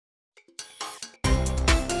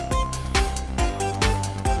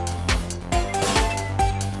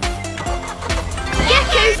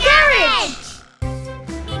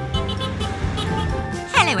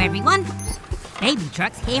Baby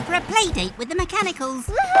Truck's here for a play date with the mechanicals.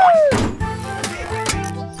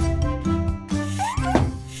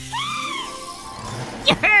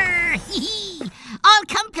 I'll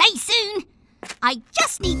come play soon. I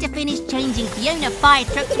just need to finish changing Fiona Fire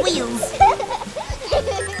Truck's wheels.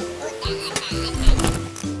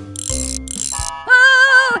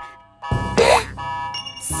 Oh!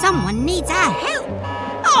 Someone needs our help.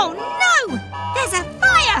 Oh no! There's a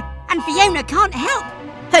fire and Fiona can't help.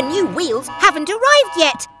 Her new wheels haven't arrived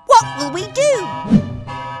yet. What will we do?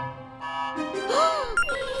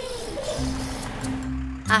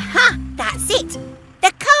 Aha! That's it!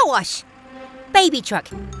 The car wash! Baby Truck,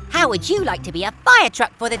 how would you like to be a fire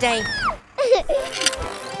truck for the day?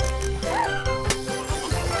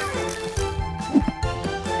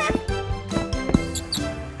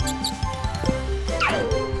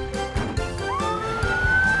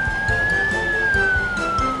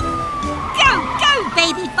 Go, go,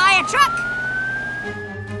 baby fire truck!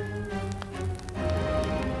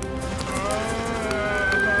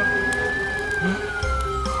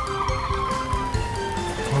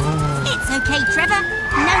 It's okay, Trevor.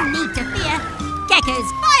 No need to fear.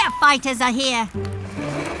 Gecko's firefighters are here.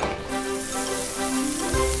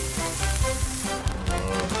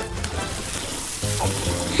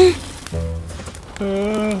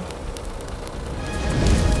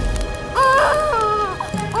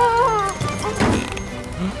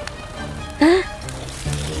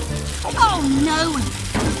 Oh no!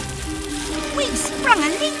 We've sprung a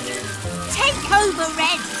leak. Take over,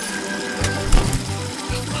 Red.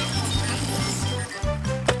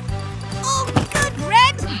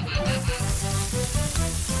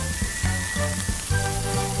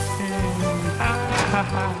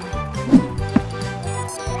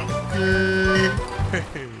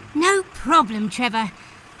 No problem, Trevor.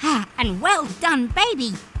 And well done,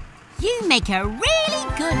 baby. You make a really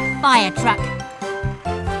good fire truck.